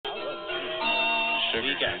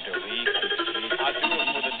We got the week. I do it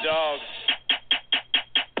for the dogs.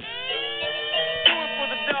 Do it for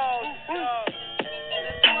the dogs. Do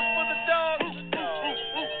it for the dogs.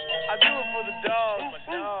 I do it for the dogs.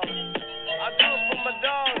 I do it for my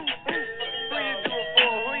dogs. Who you do it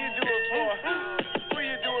for? Who you do it for? Who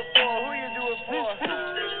you do it for? Who you do it for?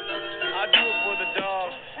 I do it for the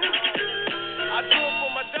dogs. I do it for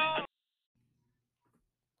my dogs.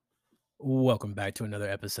 Welcome back to another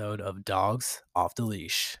episode of Dogs Off the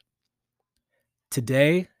Leash.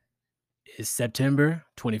 Today is September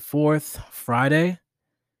 24th, Friday,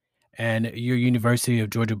 and your University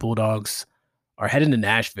of Georgia Bulldogs are headed to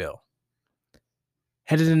Nashville.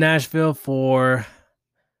 Headed to Nashville for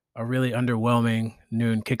a really underwhelming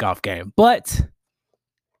noon kickoff game. But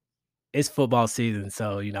it's football season,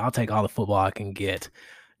 so, I'll take all the football I can get.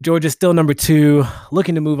 Georgia's still number 2,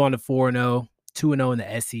 looking to move on to 4-0. 2-0 in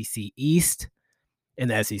the SEC East,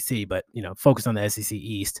 but, focus on the SEC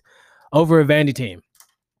East over a Vandy team.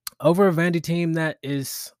 That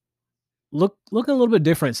is looking a little bit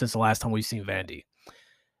different since the last time we've seen Vandy.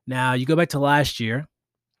 Now, you go back to last year,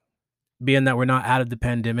 being that we're not out of the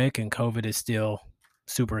pandemic and COVID is still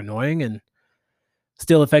super annoying and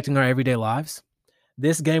still affecting our everyday lives.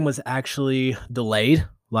 This game was actually delayed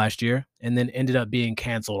last year and then ended up being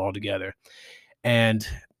canceled altogether. And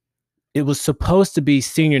it was supposed to be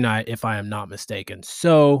senior night, if I am not mistaken.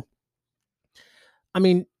 So,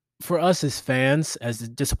 for us as fans, as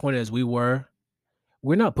disappointed as we were,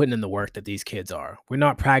 we're not putting in the work that these kids are. We're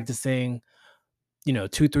not practicing,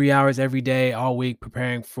 2-3 hours every day, all week,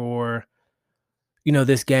 preparing for,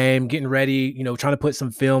 this game, getting ready, trying to put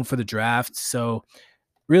some film for the draft. So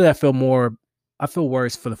really, I feel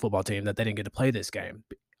worse for the football team that they didn't get to play this game.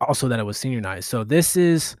 Also that it was senior night. So this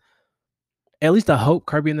is, at least I hope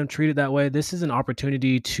Kirby and them treat it that way. This is an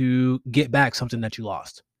opportunity to get back something that you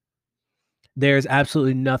lost. There's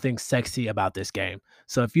absolutely nothing sexy about this game.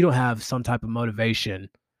 So if you don't have some type of motivation,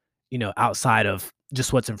 outside of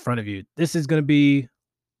just what's in front of you, this is going to be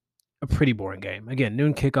a pretty boring game. Again,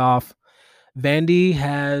 noon kickoff. Vandy's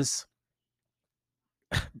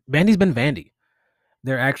been Vandy.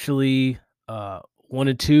 They're actually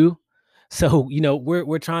 1-2. So,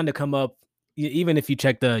 we're trying to come up. Even if you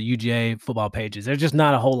check the UGA football pages, there's just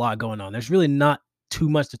not a whole lot going on. There's really not too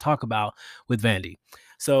much to talk about with Vandy.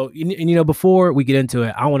 So, before we get into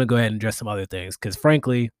it, I want to go ahead and address some other things because,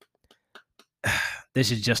 frankly,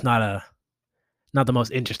 this is just not the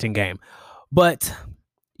most interesting game. But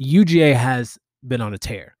UGA has been on a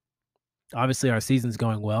tear. Obviously, our season's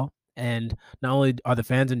going well, and not only are the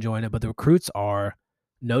fans enjoying it, but the recruits are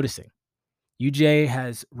noticing. UGA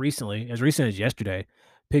has recently, as recent as yesterday,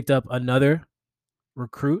 picked up another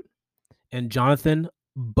recruit and Jonathan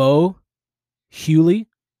Bo Hewley,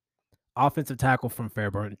 offensive tackle from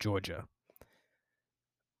Fairburn, Georgia.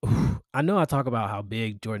 I know I talk about how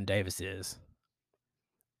big Jordan Davis is.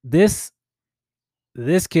 This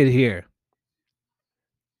kid here,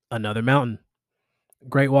 another mountain.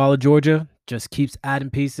 Great Wall of Georgia, just keeps adding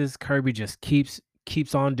pieces. Kirby just keeps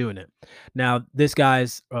on doing it. Now, this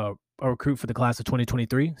guy's a recruit for the class of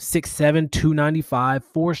 2023, 6'7", 295,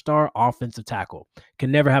 4-star offensive tackle.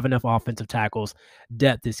 Can never have enough offensive tackles.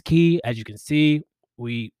 Depth is key. As you can see,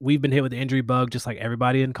 we've been hit with the injury bug just like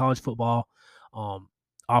everybody in college football.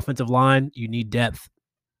 Offensive line, you need depth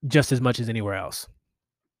just as much as anywhere else.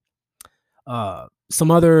 Some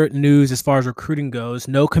other news as far as recruiting goes,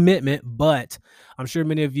 no commitment, but I'm sure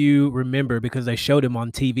many of you remember because they showed him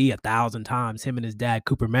on TV 1,000 times, him and his dad,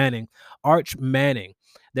 Cooper Manning, Arch Manning.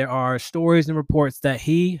 There are stories and reports that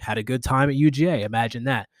he had a good time at UGA. Imagine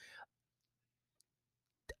that.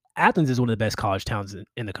 Athens is one of the best college towns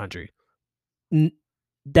in the country.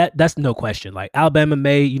 That's no question. Like Alabama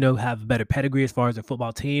may, have a better pedigree as far as their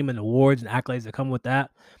football team and awards and accolades that come with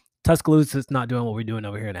that. Tuscaloosa's not doing what we're doing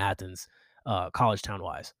over here in Athens, college town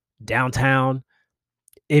wise. Downtown,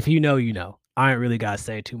 if you know, I ain't really got to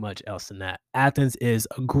say too much else than that. Athens is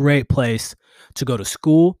a great place to go to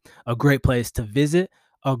school, a great place to visit,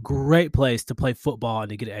 a great place to play football and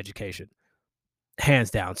to get an education. Hands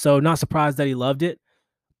down. So not surprised that he loved it.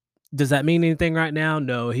 Does that mean anything right now?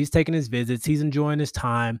 No, he's taking his visits. He's enjoying his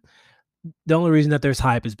time. The only reason that there's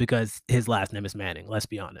hype is because his last name is Manning. Let's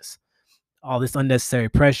be honest. All this unnecessary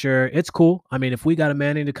pressure. It's cool. If we got a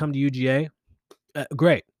Manning to come to UGA,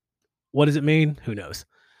 great. What does it mean? Who knows?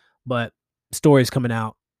 But stories coming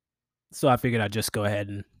out. So I figured I'd just go ahead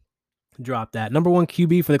and drop that. Number 1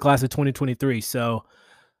 QB for the class of 2023. So,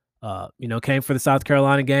 came for the South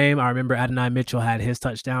Carolina game. I remember Adonai Mitchell had his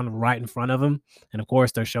touchdown right in front of him. And of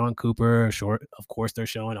course, they're showing Cooper short. Of course, they're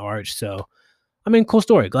showing Arch. So, cool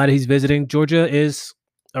story. Glad he's visiting. Georgia is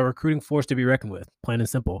a recruiting force to be reckoned with, plain and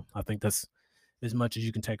simple. I think that's as much as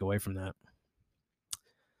you can take away from that.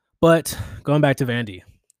 But going back to Vandy,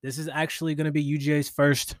 this is actually going to be UGA's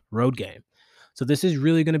first road game. So this is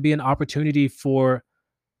really going to be an opportunity for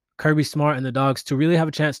Kirby Smart and the Dogs to really have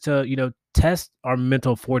a chance to, test our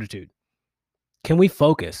mental fortitude. Can we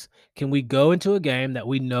focus? Can we go into a game that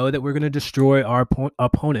we know that we're going to destroy our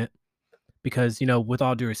opponent? Because, with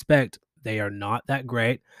all due respect, they are not that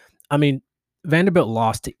great. I mean, Vanderbilt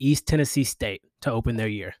lost to East Tennessee State to open their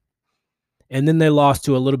year. And then they lost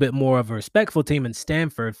to a little bit more of a respectful team in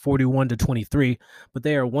Stanford, 41-23. But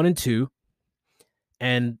they are 1-2.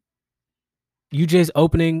 And UJ's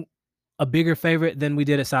opening a bigger favorite than we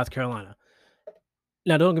did at South Carolina.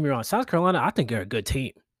 Now, don't get me wrong. South Carolina, I think they're a good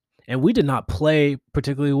team. And we did not play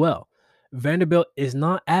particularly well. Vanderbilt is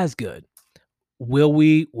not as good. Will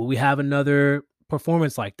we have another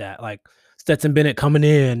performance like that? Like Stetson Bennett coming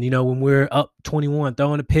in, when we're up 21,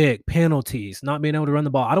 throwing a pick, penalties, not being able to run the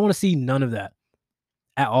ball. I don't want to see none of that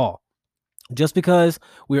at all. Just because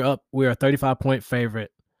we're a 35-point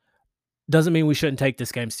favorite doesn't mean we shouldn't take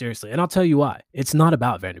this game seriously. And I'll tell you why. It's not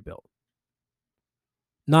about Vanderbilt.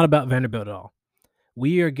 Not about Vanderbilt at all.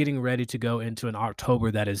 We are getting ready to go into an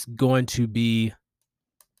October that is going to be,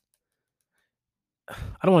 I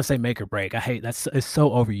don't want to say make or break. I hate it's so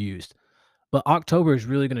overused. But October is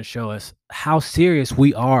really going to show us how serious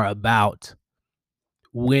we are about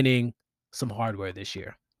winning some hardware this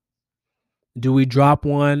year. Do we drop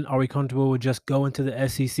one? Are we comfortable with just going to the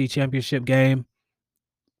SEC championship game?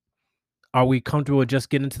 Are we comfortable with just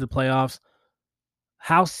getting into the playoffs?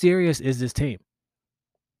 How serious is this team?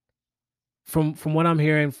 From what I'm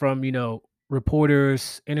hearing from,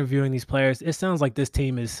 reporters interviewing these players, it sounds like this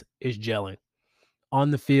team is gelling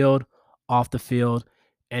on the field, off the field,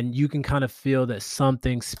 and you can kind of feel that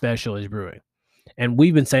something special is brewing. And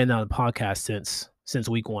we've been saying that on the podcast since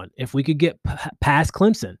week one. If we could get past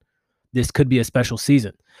Clemson, this could be a special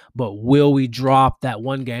season. But will we drop that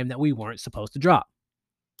one game that we weren't supposed to drop?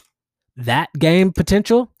 That game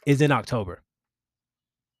potential is in October.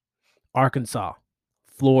 Arkansas,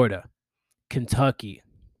 Florida, Kentucky,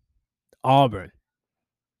 Auburn.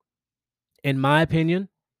 In my opinion,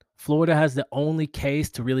 Florida has the only case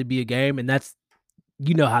to really be a game, and that's,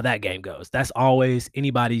 how that game goes. That's always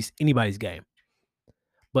anybody's game.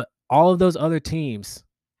 But all of those other teams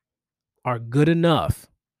are good enough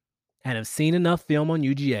and have seen enough film on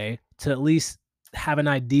UGA to at least have an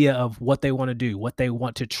idea of what they want to do, what they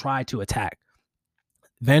want to try to attack.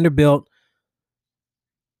 Vanderbilt's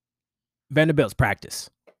practice,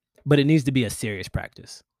 but it needs to be a serious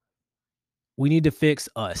practice. We need to fix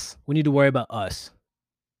us. We need to worry about us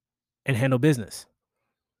and handle business.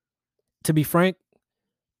 To be frank,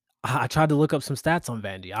 I tried to look up some stats on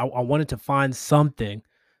Vandy. I wanted to find something,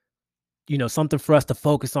 something for us to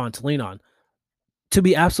focus on, to lean on. To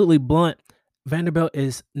be absolutely blunt, Vanderbilt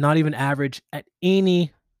is not even average at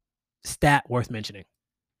any stat worth mentioning.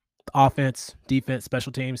 Offense, defense,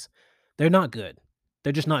 special teams, they're not good.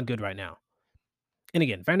 They're just not good right now. And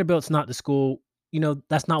again, Vanderbilt's not the school,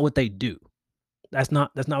 that's not what they do. That's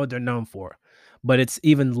not what they're known for. But it's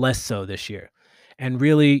even less so this year. And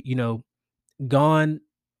really, gone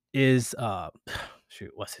is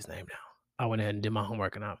what's his name now? I went ahead and did my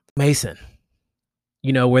homework and Mason.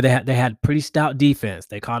 Where they had pretty stout defense.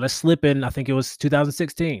 They caught us slipping, I think it was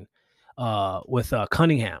 2016, with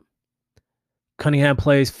Cunningham. Cunningham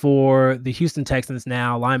plays for the Houston Texans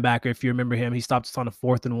now, linebacker, if you remember him. He stopped us on a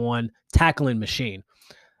 4th and 1, tackling machine.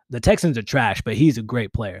 The Texans are trash, but he's a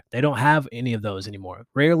great player. They don't have any of those anymore.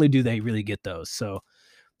 Rarely do they really get those. So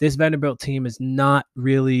this Vanderbilt team is not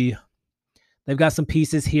really – they've got some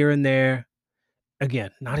pieces here and there. Again,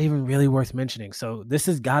 not even really worth mentioning. So this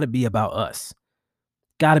has got to be about us.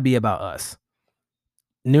 Got to be about us.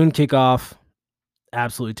 Noon kickoff,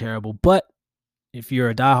 absolutely terrible. But if you're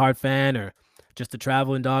a diehard fan or just a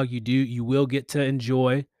traveling dog, you will get to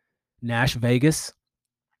enjoy Nash Vegas.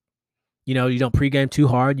 You don't pregame too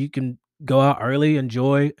hard. You can go out early,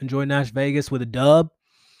 enjoy Nash Vegas with a dub.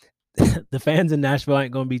 The fans in Nashville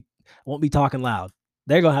won't be talking loud.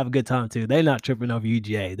 They're gonna have a good time too. They're not tripping over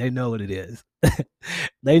UGA. They know what it is.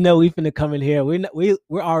 They know we finna come in here. We're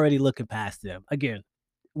already looking past them. Again,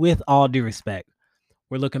 with all due respect,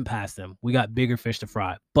 we're looking past them. We got bigger fish to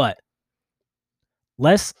fry. But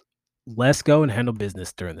let's go and handle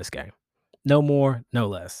business during this game. No more, no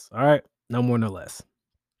less. All right? No more, no less.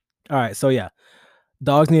 All right, so yeah.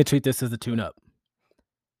 Dogs need to treat this as a tune-up.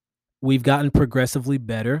 We've gotten progressively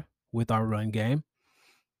better with our run game.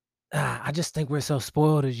 I just think we're so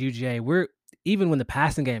spoiled as UGA. Even when the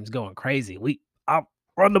passing game's going crazy, I'll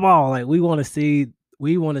run the ball. Like we want to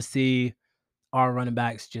see our running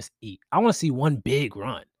backs just eat. I want to see one big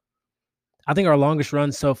run. I think our longest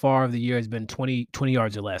run so far of the year has been 20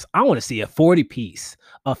 yards or less. I want to see a 40-piece,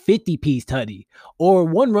 a 50-piece tutty, or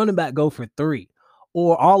one running back go for 3,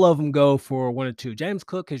 or all of them go for 1 or 2. James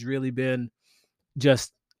Cook has really been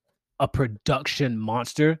just a production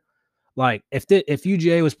monster. Like, if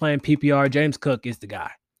UGA was playing PPR, James Cook is the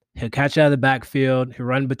guy. He'll catch out of the backfield. He'll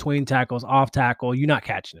run between tackles, off tackle. You're not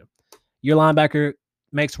catching him. Your linebacker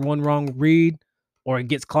makes one wrong read or it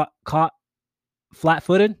gets caught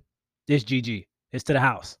flat-footed, it's GG. It's to the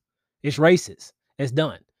house. It's races. It's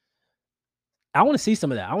done. I want to see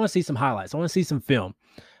some of that. I want to see some highlights. I want to see some film.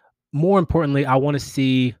 More importantly, I want to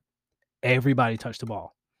see everybody touch the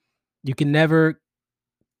ball. You can never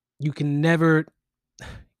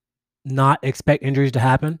not expect injuries to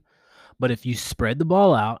happen. But if you spread the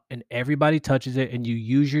ball out and everybody touches it and you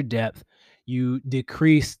use your depth, you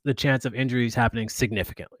decrease the chance of injuries happening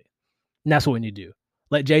significantly. And that's what we need to do.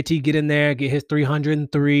 Let JT get in there, get his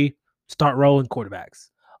 303, start rolling quarterbacks.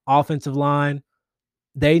 Offensive line,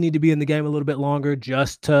 they need to be in the game a little bit longer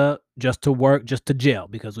just to work, just to gel,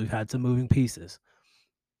 because we've had some moving pieces.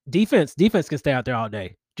 Defense can stay out there all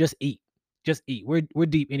day. Just eat. We're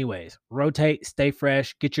deep anyways. Rotate, stay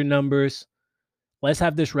fresh, get your numbers. Let's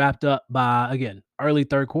have this wrapped up by, again, early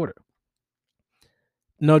third quarter.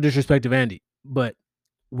 No disrespect to Andy, but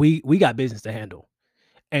we got business to handle.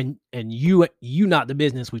 And you not the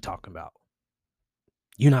business we talking about.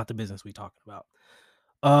 You're not the business we talking about.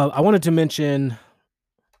 I wanted to mention,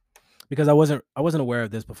 because I wasn't aware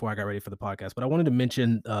of this before I got ready for the podcast, but I wanted to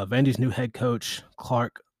mention Vandy's new head coach,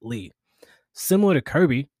 Clark Lea. Similar to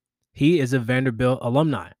Kirby, he is a Vanderbilt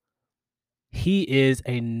alumni. He is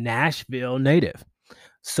a Nashville native.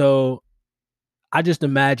 So I just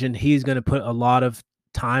imagine he's going to put a lot of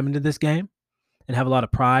time into this game and have a lot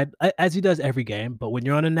of pride, as he does every game. But when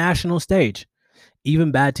you're on a national stage,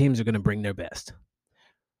 even bad teams are going to bring their best.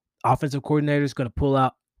 Offensive coordinator is going to pull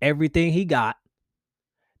out everything he got.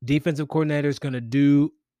 Defensive coordinator is going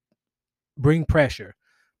to bring pressure.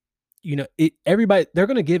 Everybody, they're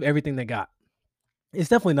going to give everything they got. It's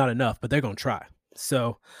definitely not enough, but they're going to try.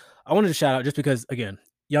 So I wanted to shout out just because, again,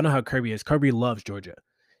 y'all know how Kirby is. Kirby loves Georgia,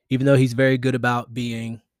 even though he's very good about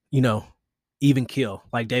being, even kill,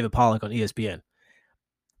 like David Pollack on ESPN.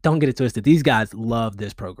 Don't get it twisted. These guys love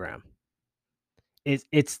this program.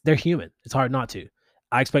 They're human. It's hard not to.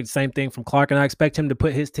 I expect the same thing from Clark, and I expect him to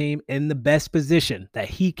put his team in the best position that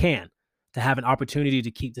he can to have an opportunity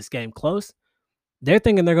to keep this game close. They're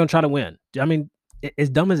thinking they're going to try to win. I mean, as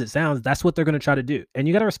dumb as it sounds, that's what they're going to try to do, and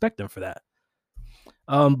you got to respect them for that.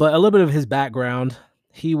 But a little bit of his background,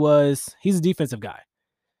 he's a defensive guy.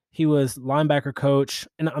 He was linebacker coach,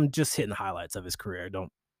 and I'm just hitting the highlights of his career.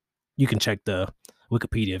 You can check the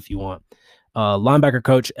Wikipedia if you want. Linebacker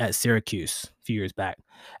coach at Syracuse a few years back.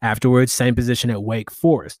 Afterwards, same position at Wake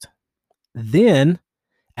Forest. Then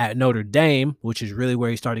at Notre Dame, which is really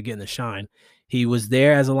where he started getting the shine, he was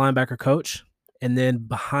there as a linebacker coach, and then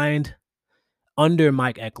under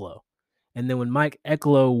Mike Ecklo. And then when Mike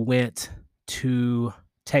Ecklo went to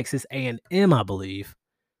Texas A&M, I believe,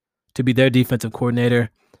 to be their defensive coordinator,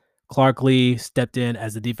 Clark Lea stepped in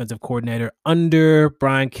as the defensive coordinator under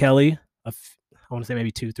Brian Kelly. I want to say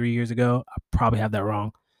maybe 2-3 years ago. I probably have that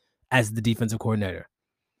wrong, as the defensive coordinator.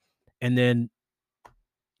 And then,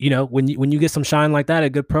 when you get some shine like that, a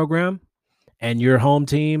good program, and your home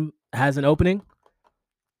team has an opening,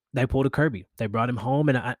 they pulled a Kirby. They brought him home,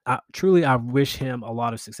 and I truly wish him a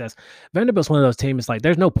lot of success. Vanderbilt's one of those teams, like,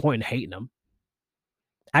 there's no point in hating them.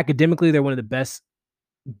 Academically, they're one of the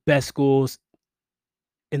best schools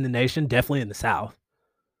in the nation, definitely in the South.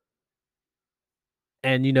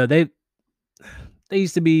 And, they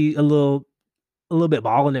used to be a little bit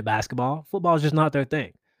balling at basketball. Football is just not their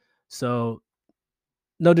thing. So,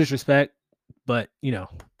 no disrespect, but,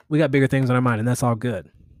 we got bigger things on our mind, and that's all good.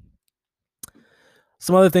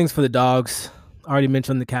 Some other things for the Dogs. I already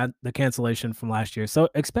mentioned the cancellation from last year. So,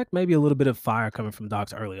 expect maybe a little bit of fire coming from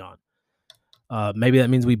Dogs early on. Maybe that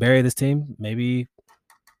means we bury this team. Maybe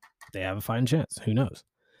they have a fighting chance. Who knows?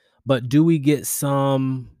 But do we get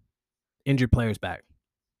some injured players back?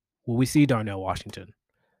 Will we see Darnell Washington?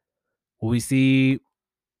 Will we see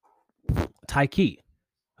Tyke,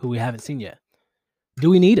 who we haven't seen yet?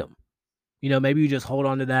 Do we need them? Maybe you just hold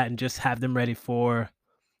on to that and just have them ready for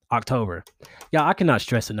October. Yeah, I cannot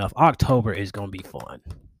stress enough. October is going to be fun.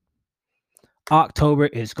 October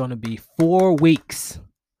is going to be 4 weeks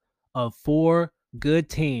of 4 good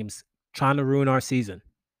teams trying to ruin our season.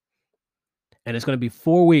 And it's going to be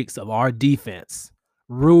 4 weeks of our defense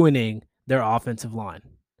ruining their offensive line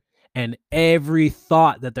and every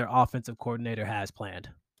thought that their offensive coordinator has planned.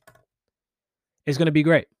 It's going to be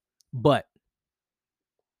great. But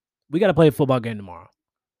we got to play a football game tomorrow.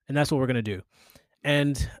 And that's what we're going to do.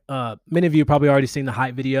 And many of you probably already seen the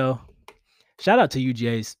hype video. Shout out to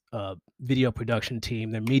UGA's video production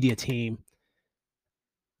team, their media team.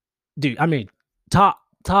 Dude, I mean, top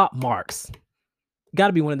marks. Got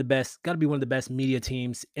to be one of the best media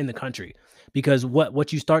teams in the country, because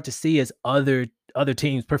what you start to see is other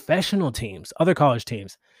teams, professional teams, other college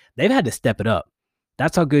teams, they've had to step it up.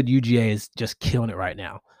 That's how good UGA is just killing it right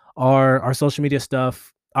now. Our social media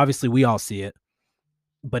stuff, obviously we all see it,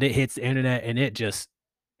 but it hits the internet and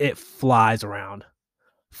it flies around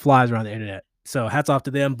the internet. So hats off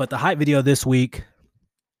to them. But the hype video this week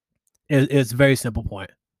is a very simple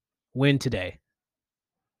point. Win today.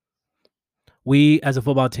 We as a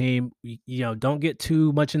football team, don't get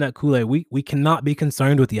too much in that Kool-Aid. We cannot be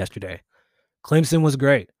concerned with yesterday. Clemson was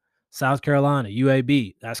great. South Carolina,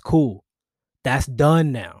 UAB, that's cool. That's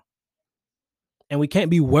done now. And we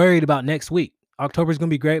can't be worried about next week. October is going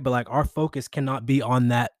to be great, but like our focus cannot be on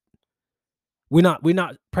that. We're not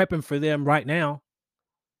prepping for them right now.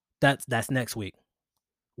 That's next week.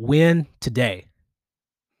 Win today.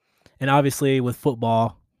 And obviously with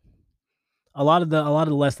football, a lot of the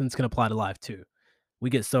lessons can apply to life too.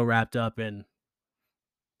 We get so wrapped up in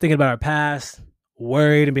thinking about our past,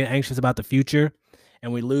 worried and being anxious about the future,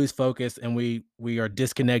 and we lose focus and we are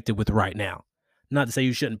disconnected with right now. Not to say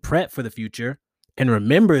you shouldn't prep for the future and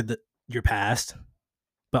remember your past,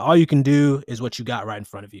 but all you can do is what you got right in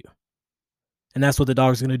front of you. And that's what the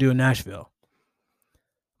Dogs are going to do in Nashville.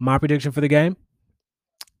 My prediction for the game,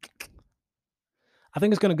 I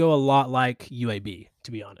think it's going to go a lot like UAB,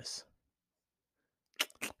 to be honest.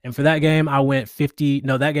 And for that game, I went 50.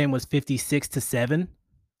 No, that game was 56-7.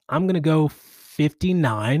 I'm going to go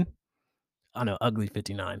 59. I know, ugly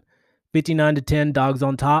 59. 59-10, Dogs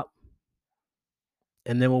on top.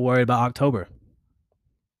 And then we'll worry about October.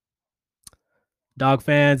 Dog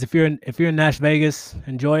fans, if you're in Nash Vegas,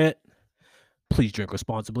 enjoy it. Please drink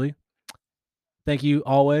responsibly. Thank you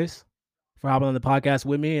always for hopping on the podcast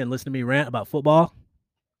with me and listening to me rant about football.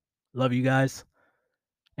 Love you guys.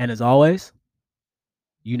 And as always,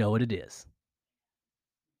 you know what it is.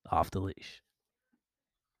 Off the leash.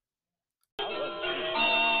 I do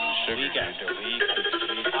it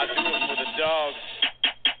for the Dogs.